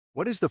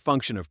What is the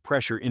function of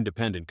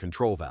pressure-independent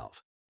control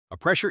valve? A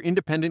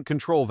pressure-independent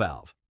control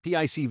valve,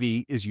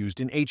 PICV, is used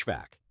in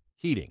HVAC,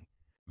 heating,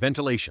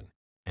 ventilation,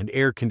 and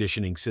air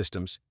conditioning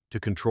systems to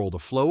control the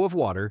flow of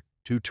water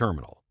to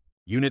terminal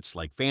units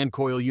like fan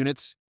coil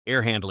units,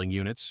 air handling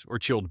units, or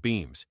chilled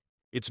beams.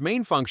 Its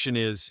main function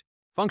is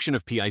function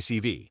of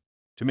PICV,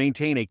 to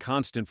maintain a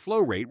constant flow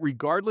rate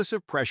regardless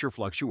of pressure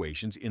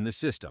fluctuations in the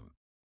system.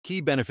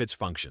 Key benefits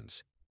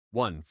functions.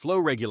 1. Flow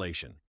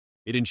regulation.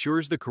 It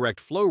ensures the correct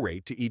flow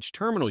rate to each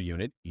terminal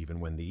unit even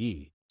when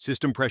the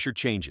system pressure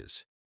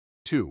changes.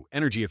 2.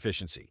 Energy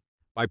efficiency.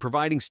 By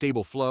providing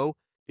stable flow,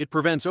 it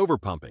prevents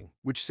overpumping,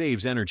 which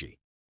saves energy.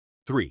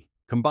 3.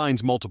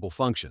 Combines multiple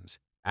functions.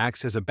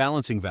 Acts as a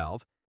balancing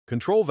valve,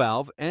 control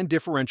valve, and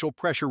differential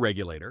pressure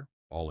regulator,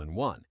 all in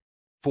one.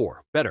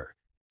 4. Better.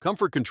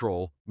 Comfort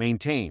control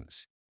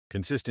maintains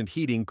consistent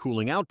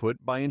heating-cooling output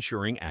by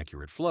ensuring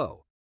accurate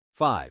flow.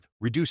 5.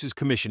 Reduces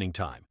commissioning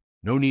time.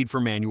 No need for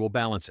manual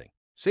balancing.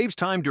 Saves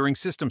time during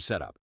system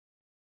setup.